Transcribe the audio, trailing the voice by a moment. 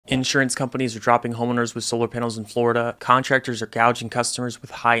Insurance companies are dropping homeowners with solar panels in Florida, contractors are gouging customers with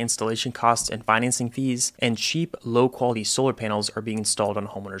high installation costs and financing fees, and cheap, low-quality solar panels are being installed on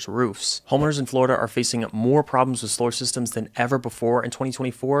homeowners' roofs. Homeowners in Florida are facing more problems with solar systems than ever before in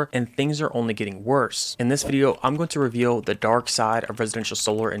 2024, and things are only getting worse. In this video, I'm going to reveal the dark side of residential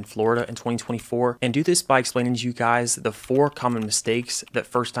solar in Florida in 2024, and do this by explaining to you guys the 4 common mistakes that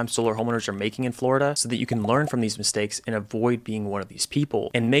first-time solar homeowners are making in Florida so that you can learn from these mistakes and avoid being one of these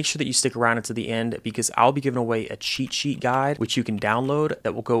people. And make sure that you stick around until the end because I'll be giving away a cheat sheet guide which you can download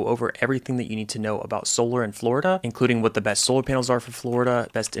that will go over everything that you need to know about solar in Florida, including what the best solar panels are for Florida,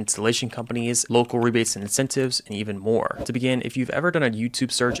 best installation companies, local rebates and incentives, and even more. To begin, if you've ever done a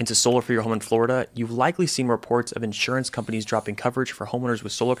YouTube search into solar for your home in Florida, you've likely seen reports of insurance companies dropping coverage for homeowners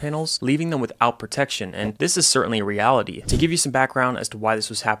with solar panels, leaving them without protection, and this is certainly a reality. To give you some background as to why this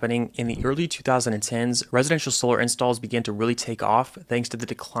was happening, in the early 2010s, residential solar installs began to really take off thanks to the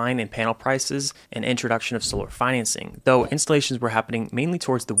decline in panel prices and introduction of solar financing, though installations were happening mainly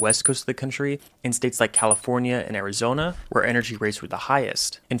towards the west coast of the country in states like California and Arizona, where energy rates were the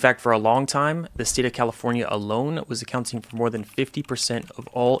highest. In fact, for a long time, the state of California alone was accounting for more than 50% of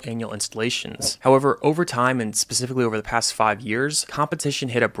all annual installations. However, over time, and specifically over the past 5 years, competition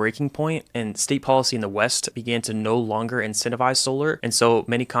hit a breaking point and state policy in the west began to no longer incentivize solar, and so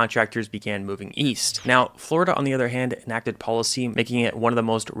many contractors began moving east. Now, Florida, on the other hand, enacted policy making it one of the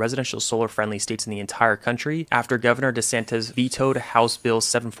most residential solar-friendly states in the entire country after Governor DeSantis vetoed House Bill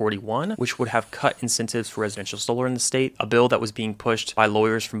 741, which would have cut incentives for residential solar in the state, a bill that was being pushed by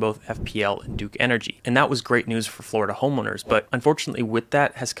lawyers from both FPL and Duke Energy. And that was great news for Florida homeowners, but unfortunately with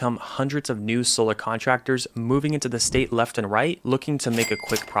that has come hundreds of new solar contractors moving into the state left and right, looking to make a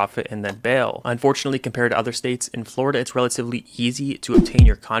quick profit and then bail. Unfortunately, compared to other states, in Florida it's relatively easy to obtain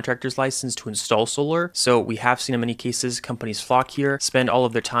your contractor's license to install solar, so we have seen in many cases companies flock here, spend all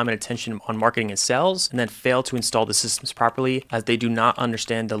of their time and attention on marketing and sales, and then fail to install the systems properly as they do not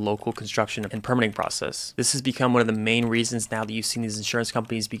understand the local construction and permitting process. This has become one of the main reasons now that you've seen these insurance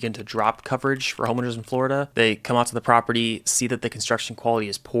companies begin to drop coverage for homeowners in Florida. They come out to the property, see that the construction quality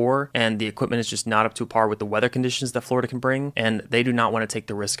is poor, and the equipment is just not up to par with the weather conditions that Florida can bring, and they do not want to take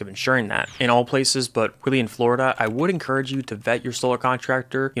the risk of insuring that. In all places, but really in Florida, I would encourage you to vet your solar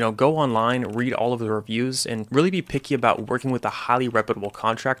contractor. Go online, read all of the reviews, and really be picky about working with a highly reputable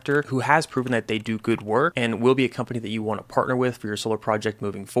contractor who has proven that they do good work and will be a company that you want to partner with for your solar project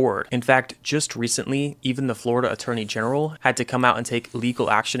moving forward. In fact, just recently, even the Florida Attorney General had to come out and take legal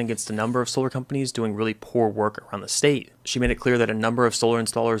action against a number of solar companies doing really poor work around the state. She made it clear that a number of solar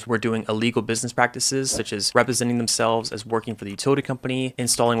installers were doing illegal business practices, such as representing themselves as working for the utility company,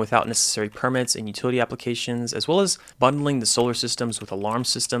 installing without necessary permits and utility applications, as well as bundling the solar systems with alarm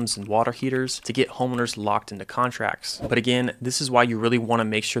systems and water heaters to get homeowners locked into contracts. But again, this is why you really want to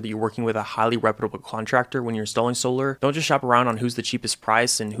make sure that you're working with a highly reputable contractor when you're installing solar. Don't just shop around on who's the cheapest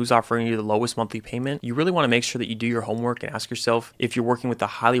price and who's offering you the lowest monthly payment. You really want to make sure that you do your homework and ask yourself if you're working with a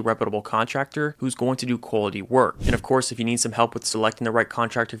highly reputable contractor who's going to do quality work. And of course, if you need some help with selecting the right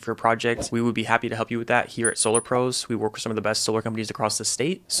contractor for your project, we would be happy to help you with that here at Solar Pros. We work with some of the best solar companies across the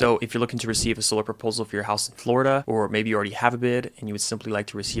state. So if you're looking to receive a solar proposal for your house in Florida, or maybe you already have a bid and you would simply like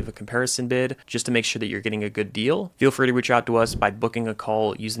to receive a comparison bid just to make sure that you're getting a good deal, feel free to reach out to us by booking a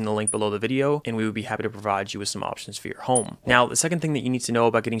call using the link below the video, and we would be happy to provide you with some options for your home. Now, the second thing that you need to know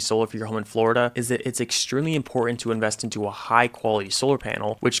about getting solar for your home in Florida is that it's extremely important to invest into a high quality solar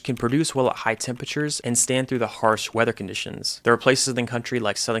panel which can produce well at high temperatures and stand through the harsh weather conditions. There are places in the country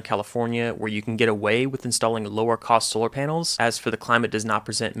like Southern California where you can get away with installing lower cost solar panels, as for the climate does not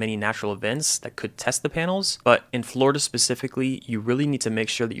present many natural events that could test the panels, but in Florida specifically, you really need to make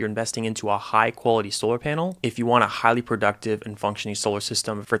sure that you're investing into a high quality solar panel if you want a highly productive and functioning solar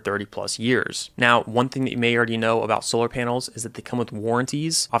system for 30 plus years. Now, one thing that you may already know about solar panels is that they come with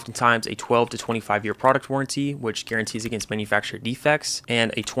warranties, oftentimes a 12 to 25 year product warranty, which guarantees against manufacturer defects,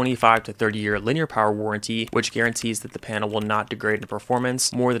 and a 25 to 30 year linear power warranty, which guarantees that the panel will not degrade in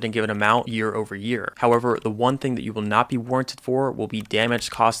performance more than a given amount year over year. However, the one thing that you will not be warranted for will be damage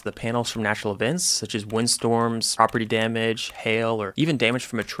caused to the panels from natural events such as windstorms, property damage, hail, or even damage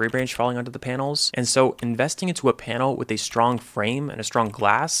from a tree branch falling onto the panels. And so investing into a panel with a strong frame and a strong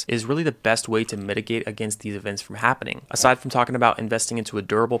glass is really the best way to mitigate against these events from happening. Aside from talking about investing into a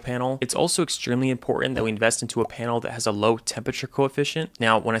durable panel, it's also extremely important that we invest into a panel that has a low temperature coefficient.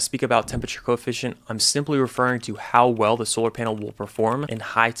 Now, when I speak about temperature coefficient, I'm simply referring to how how well the solar panel will perform in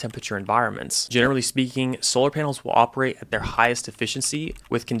high temperature environments. Generally speaking, solar panels will operate at their highest efficiency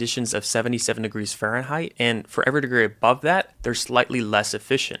with conditions of 77 degrees Fahrenheit, and for every degree above that, they're slightly less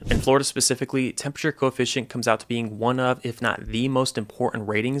efficient. In Florida specifically, temperature coefficient comes out to being one of, if not the most important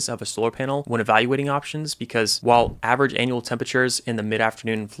ratings of a solar panel when evaluating options, because while average annual temperatures in the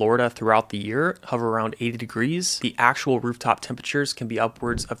mid-afternoon in Florida throughout the year hover around 80 degrees, the actual rooftop temperatures can be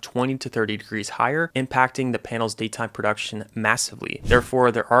upwards of 20 to 30 degrees higher, impacting the panel's daytime production massively.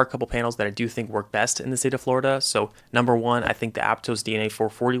 Therefore, there are a couple panels that I do think work best in the state of Florida. So number one, I think the Aptos DNA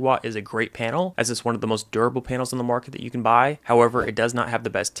 440 watt is a great panel, as it's one of the most durable panels on the market that you can buy. However, it does not have the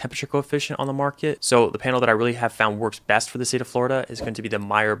best temperature coefficient on the market. So the panel that I really have found works best for the state of Florida is going to be the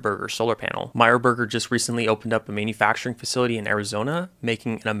Meyer Burger solar panel. Meyer Burger just recently opened up a manufacturing facility in Arizona,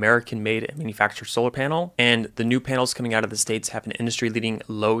 making an American-made and manufactured solar panel. And the new panels coming out of the States have an industry-leading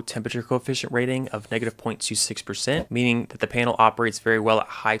low temperature coefficient rating of negative 0.26%, meaning that the panel operates very well at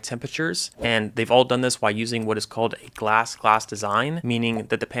high temperatures. And they've all done this while using what is called a glass design, meaning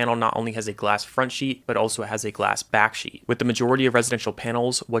that the panel not only has a glass front sheet, but also has a glass back sheet. With the majority of residential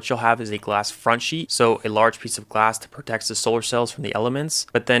panels, what you'll have is a glass front sheet, so a large piece of glass that protects the solar cells from the elements.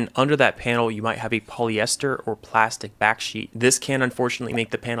 But then under that panel, you might have a polyester or plastic back sheet. This can unfortunately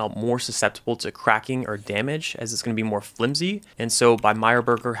make the panel more susceptible to cracking or damage, as it's going to be more flimsy. And so by Meyer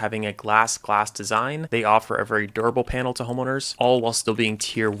Burger having a glass design, they offer a very durable panel to homeowners, all while still being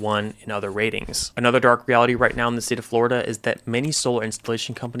tier 1 in other ratings. Another dark reality right now in the state of Florida is that many solar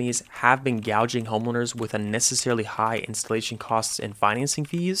installation companies have been gouging homeowners with unnecessarily high installation costs and financing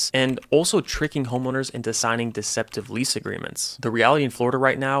fees, and also tricking homeowners into signing deceptive lease agreements. The reality in Florida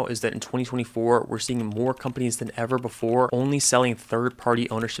right now is that in 2024, we're seeing more companies than ever before only selling third-party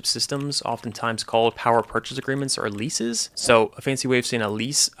ownership systems, oftentimes called power purchase agreements or leases. So a fancy way of saying a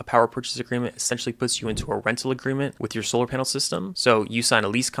lease, a power purchase agreement, essentially puts you into a rental agreement with your solar panel system. So you sign a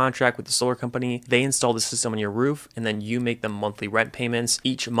lease contract with the solar company, they install the system on your roof, and then you make them monthly rent payments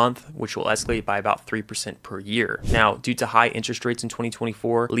each month, which will escalate by about 3% per year. Now, due to high interest rates in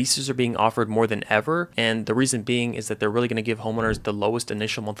 2024, leases are being offered more than ever, and the reason being is that they're really going to give homeowners the lowest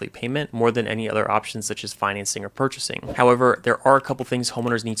initial monthly payment more than any other options such as financing or purchasing. However, there are a couple things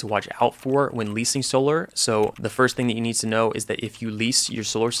homeowners need to watch out for when leasing solar. So the first thing that you need to know is that if you lease your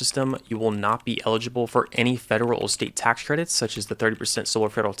solar system, you will not be eligible for any federal or state tax credits, such as the 30% solar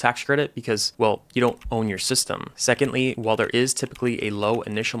federal tax credit, because, well, you don't own your system. Secondly, while there is typically a low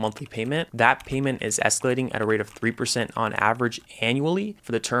initial monthly payment, that payment is escalating at a rate of 3% on average annually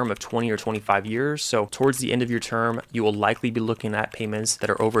for the term of 20 or 25 years. So towards the end of your term, you will likely be looking at payments that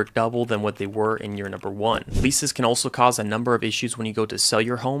are over double than what they were in year number 1. Leases can also cause a number of issues when you go to sell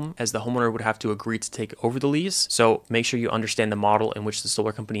your home, as the homeowner would have to agree to take over the lease. So make sure you understand the model in which the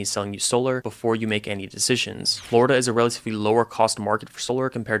solar company is selling you solar before you make any decisions. Florida is a relatively lower cost market for solar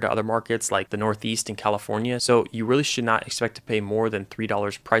compared to other markets like the Northeast and California. So you really should not expect to pay more than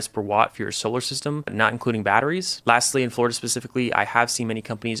 $3 price per watt for your solar system, not including batteries. Lastly, in Florida specifically, I have seen many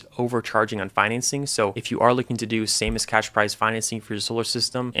companies overcharging on financing. So if you are looking to do same as cash price financing for your solar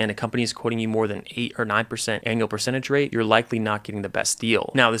system and a company is quoting you more than 8 or 9% annual percentage rate, you're likely not getting the best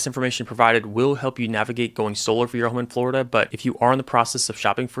deal. Now, this information provided will help you navigate going solar for your home in Florida, but if you are in the process of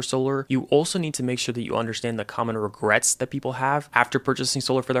shopping for solar, you also need to make sure that you understand the common regrets that people have after purchasing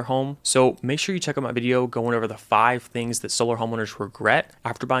solar for their home. So make sure you check out my video going over the 5 things that solar homeowners regret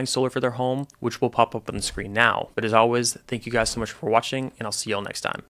after buying solar for their home, which will pop up on the screen now. But as always, thank you guys so much for watching, and I'll see y'all next time.